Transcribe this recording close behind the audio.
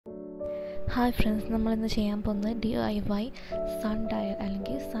Hi friends, നമ്മളിന്ന് ചെയ്യാൻ പോകുന്നത് DIY സൺ ഡയൽ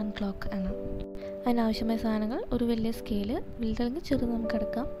അല്ലെങ്കിൽ സൺ ക്ലോക്ക് ആണ്. അതിനാവശ്യമായ സാധനങ്ങൾ ഒരു വലിയ സ്കെയില്, വലുതല്ലെങ്കിൽ ചെറുത് നമുക്ക്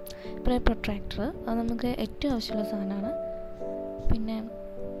എടുക്കാം. പിന്നെ പ്രൊട്രാക്ടർ, അത് നമുക്ക് ഏറ്റവും ആവശ്യമുള്ള സാധനമാണ്. പിന്നെ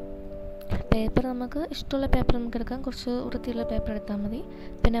പേപ്പർ, നമുക്ക് ഇഷ്ടമുള്ള പേപ്പർ നമുക്ക് എടുക്കാം, കുറച്ച് വൃത്തിയുള്ള പേപ്പർ എടുത്താൽ മതി.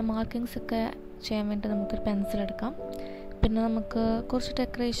 പിന്നെ മാർക്കിങ്സ് ഒക്കെ ചെയ്യാൻ വേണ്ടി നമുക്കൊരു പെൻസിൽ എടുക്കാം. പിന്നെ നമുക്ക് കുറച്ച്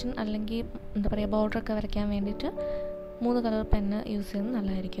ഡെക്കറേഷൻ അല്ലെങ്കിൽ എന്താ പറയുക ബോർഡറൊക്കെ വരയ്ക്കാൻ വേണ്ടിയിട്ട് 3 കളർ പെന്ന് യൂസ് ചെയ്യുന്നത്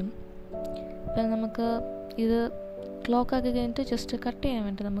നല്ലതായിരിക്കും. പിന്നെ നമുക്ക് ഇത് ക്ലോക്ക് ആക്കി കഴിഞ്ഞിട്ട് ജസ്റ്റ് കട്ട് ചെയ്യാൻ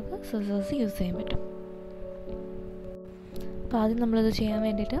വേണ്ടി നമുക്ക് സിസേഴ്സ് യൂസ് ചെയ്യാൻ പറ്റും. അപ്പോൾ ആദ്യം നമ്മളിത് ചെയ്യാൻ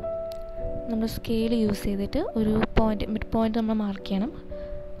വേണ്ടിയിട്ട് നമ്മൾ സ്കെയിൽ യൂസ് ചെയ്തിട്ട് ഒരു മിഡ് പോയിൻ്റ് നമ്മൾ മാർക്ക് ചെയ്യണം.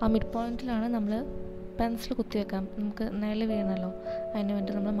 ആ മിഡ് പോയിൻറ്റിലാണ് നമ്മൾ പെൻസിൽ കുത്തി വെക്കാം, നമുക്ക് നിഴൽ വീണല്ലോ, അതിന്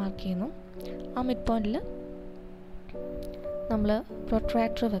വേണ്ടി നമ്മൾ മാർക്ക് ചെയ്യുന്നു. ആ മിഡ് പോയിൻറ്റിൽ നമ്മൾ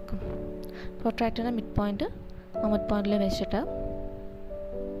പ്രൊട്രാക്ടർ വെക്കും. പ്രൊട്രാക്ടറിൻ്റെ മിഡ് പോയിൻറ്റ് ആ മിഡ് പോയിൻറ്റിൽ വെച്ചിട്ട്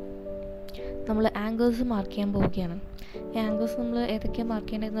നമ്മൾ ആംഗിൾസ് മാർക്ക് ചെയ്യാൻ പോവുകയാണ്. ഈ ആംഗിൾസ് നമ്മൾ ഏതൊക്കെയാണ് മാർക്ക്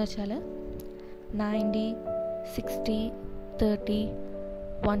ചെയ്യേണ്ടതെന്ന് വെച്ചാൽ 90, 60, 30,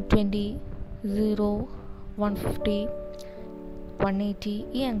 120, 0, 150, 180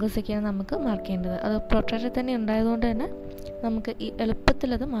 ഈ ആംഗിൾസൊക്കെയാണ് നമുക്ക് മാർക്ക് ചെയ്യേണ്ടത്. അത് പ്രൊട്രാക്ടറിൽ തന്നെ ഉണ്ടായതുകൊണ്ട് തന്നെ നമുക്ക് ഈ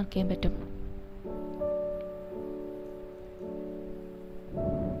എളുപ്പത്തിൽ അത് മാർക്ക് ചെയ്യാൻ പറ്റും.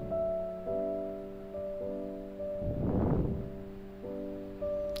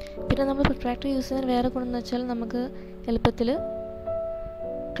 പിന്നെ നമ്മൾ പ്രൊട്രാക്ടർ യൂസ് ചെയ്യുന്നതിന് വേറെ ഗുണമെന്ന് വെച്ചാൽ നമുക്ക് എളുപ്പത്തിൽ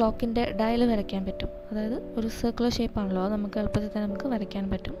ക്ലോക്കിൻ്റെ ഡയൽ വരയ്ക്കാൻ പറ്റും. അതായത് ഒരു സർക്കുലർ ഷേപ്പാണല്ലോ, അത് നമുക്ക് എളുപ്പത്തിൽ തന്നെ നമുക്ക് വരയ്ക്കാൻ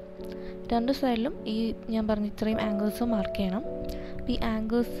പറ്റും. 2 സൈഡിലും ഈ ഞാൻ പറഞ്ഞ ഇത്രയും ആംഗിൾസ് മാർക്ക് ചെയ്യണം. ഈ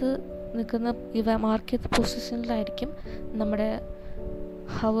ആംഗിൾസ് നിൽക്കുന്ന ഇവ മാർക്ക് ചെയ്ത പൊസിഷനിലായിരിക്കും നമ്മുടെ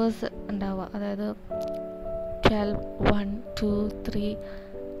ഹവേഴ്സ് ഉണ്ടാവുക. അതായത് 12, 1, 2, 3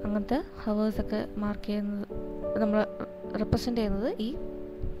 അങ്ങനത്തെ ഹവേഴ്സൊക്കെ മാർക്ക് ചെയ്യുന്നത്, നമ്മൾ റെപ്രസെൻ്റ് ചെയ്യുന്നത് ഈ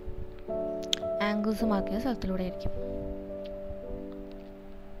ആംഗിൾസ് മാർക്ക് ചെയ്യുന്ന സ്ഥലത്തിലൂടെ ആയിരിക്കും.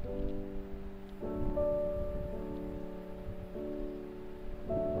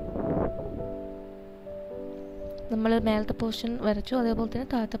 നമ്മൾ മേലത്തെ പോർഷൻ വരച്ചു, അതേപോലെ തന്നെ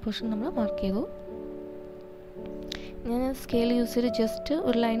താഴത്തെ പോർഷൻ നമ്മൾ മാർക്ക് ചെയ്തു. ഞാൻ സ്കെയിൽ യൂസ് ചെയ്ത് ജസ്റ്റ്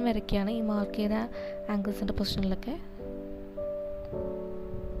ഒരു ലൈൻ വരയ്ക്കുകയാണ് ഈ മാർക്ക് ചെയ്ത ആംഗിൾസിൻ്റെ പൊസിഷനിലൊക്കെ.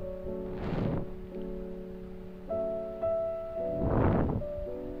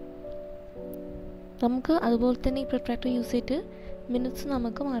 നമുക്ക് അതുപോലെ തന്നെ ഈ പ്രൊട്രാക്ടർ യൂസ് ചെയ്തിട്ട് മിനിറ്റ്സ്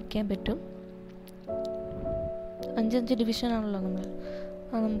നമുക്ക് മാർക്ക് ചെയ്യാൻ പറ്റും. 5 ഡിവിഷൻ ആണല്ലോ നമ്മൾ,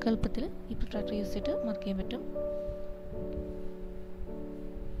 അത് നമുക്ക് എളുപ്പത്തിൽ ഈ പ്രൊട്രാക്ടർ യൂസ് ചെയ്തിട്ട് മാർക്ക് ചെയ്യാൻ പറ്റും.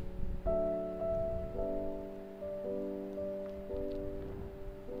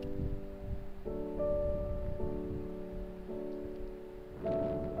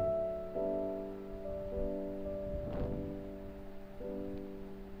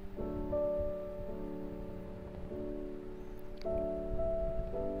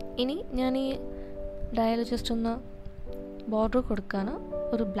 ഇനി ഞാൻ ഈ ഡയൽ ജസ്റ്റ് ഒന്ന് ബോർഡർ കൊടുക്കുകയാണ്.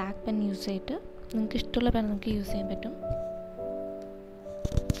 ഒരു ബ്ലാക്ക് പെൻ യൂസ് ചെയ്തിട്ട്, നിങ്ങൾക്ക് ഇഷ്ടമുള്ള പെൻ നിങ്ങൾക്ക് യൂസ് ചെയ്യാൻ പറ്റും.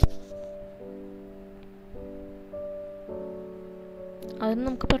 അതിന്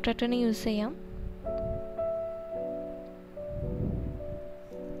നമുക്ക് പ്രൊട്രാക്ടറിനെ യൂസ് ചെയ്യാം,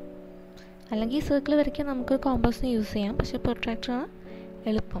 അല്ലെങ്കിൽ സർക്കിൾ വരയ്ക്കാൻ നമുക്കൊരു കോമ്പസിനെ യൂസ് ചെയ്യാം. പക്ഷേ പ്രൊട്രാക്ടറാണ്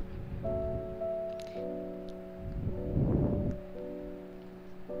എളുപ്പം.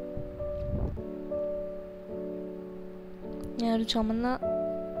 ഞാനൊരു ചുമന്ന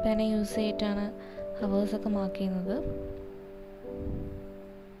പേന യൂസ് ചെയ്തിട്ടാണ് ഹവേഴ്സൊക്കെ മാർക്ക് ചെയ്യുന്നത്.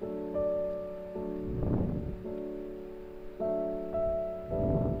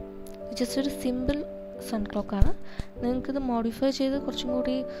 ജസ്റ്റ് ഒരു സിമ്പിൾ സൺ ക്ലോക്കാണ്. നിങ്ങൾക്കിത് മോഡിഫൈ ചെയ്ത് കുറച്ചും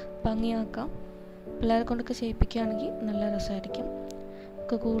കൂടി ഭംഗിയാക്കാം. പിള്ളേരെ കൊണ്ടൊക്കെ ചെയ്യിപ്പിക്കുകയാണെങ്കിൽ നല്ല രസമായിരിക്കും.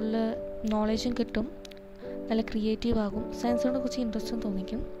 ഒക്കെ കൂടുതൽ നോളേജും കിട്ടും, നല്ല ക്രിയേറ്റീവ് ആകും, സയൻസിനോട് കുറച്ച് ഇൻട്രസ്റ്റും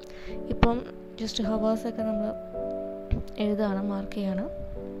തോന്നിക്കും. ഇപ്പം ജസ്റ്റ് ഹവേഴ്സൊക്കെ നമ്മൾ എഴുതാണ്, മാർക്ക് ചെയ്യാണ്,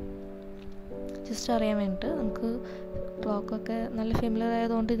 ജസ്റ്റ് അറിയാൻ വേണ്ടിയിട്ട്. നമുക്ക് ക്ലോക്കൊക്കെ നല്ല ഫെമിലിയർ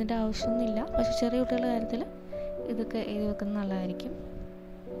ആയതുകൊണ്ട് ഇതിൻ്റെ ആവശ്യമൊന്നുമില്ല. പക്ഷേ ചെറിയ കുട്ടികളുടെ കാര്യത്തിൽ ഇതൊക്കെ എഴുതി വെക്കുന്നത് നല്ലതായിരിക്കും.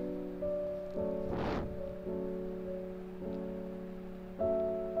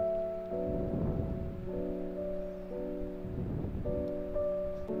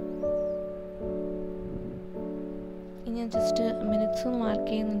 ഞാൻ ജസ്റ്റ് മിനിറ്റ്സ് ഒന്ന് മാർക്ക്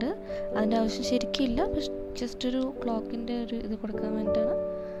ചെയ്യുന്നുണ്ട്. അതിൻ്റെ ആവശ്യം ശരിക്കും ഇല്ല, പക്ഷെ ജസ്റ്റ് ഒരു ക്ലോക്കിൻ്റെ ഒരു ഇത് കൊടുക്കാൻ വേണ്ടിയിട്ടാണ്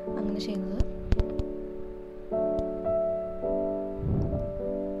അങ്ങനെ ചെയ്യുന്നത്.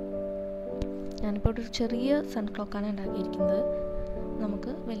 ഞാനിപ്പോൾ ഒരു ചെറിയ സൺ ക്ലോക്കാണ് ഉണ്ടാക്കിയിരിക്കുന്നത്.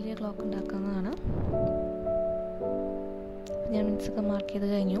 നമുക്ക് വലിയ ക്ലോക്ക് ഉണ്ടാക്കാവുന്നതാണ്. ഞാൻ മിനിറ്റ്സൊക്കെ മാർക്ക് ചെയ്ത്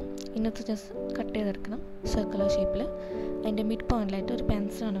കഴിഞ്ഞു. ഇന്നത്തെ ജസ്റ്റ് കട്ട് ചെയ്തെടുക്കണം സർക്കുലർ ഷേപ്പിൽ. അതിൻ്റെ മിഡ് പോയിന്റിലായിട്ട് ഒരു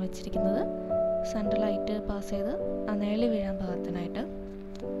പെൻസിലാണ് വെച്ചിരിക്കുന്നത്. സെൻട്രലായിട്ട് പാസ് ചെയ്ത് ആ നിഴൽ വീഴാൻ പാകത്തിനായിട്ട്.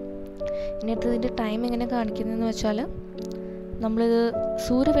 ഇനി അടുത്തത് ഇതിൻ്റെ ടൈം എങ്ങനെ കാണിക്കുന്നതെന്ന് വെച്ചാൽ നമ്മളിത്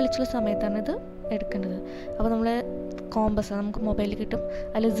സൂര്യ വെളിച്ചുള്ള സമയത്താണ് ഇത് എടുക്കേണ്ടത്. അപ്പോൾ നമ്മൾ കോമ്പസ് നമുക്ക് മൊബൈലിൽ കിട്ടും,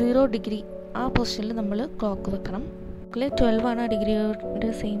 അതിൽ 0 ഡിഗ്രി ആ പൊസിഷനിൽ നമ്മൾ ക്ലോക്ക് വെക്കണം. 12 ആണ് ആ ഡിഗ്രിയുടെ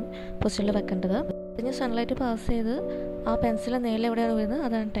സെയിം പൊസിഷനിൽ വെക്കേണ്ടത്. പിന്നെ സൺലൈറ്റ് പാസ് ചെയ്ത് ആ പെൻസിലിൻ്റെ നേരെ എവിടെയാണ് വീഴുന്നത്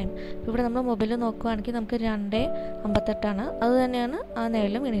അതാണ് ടൈം. ഇവിടെ നമ്മൾ മൊബൈലിൽ നോക്കുകയാണെങ്കിൽ നമുക്ക് 2:58 അത് തന്നെയാണ് ആ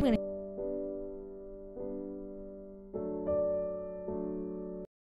നേരിലും വീണത്.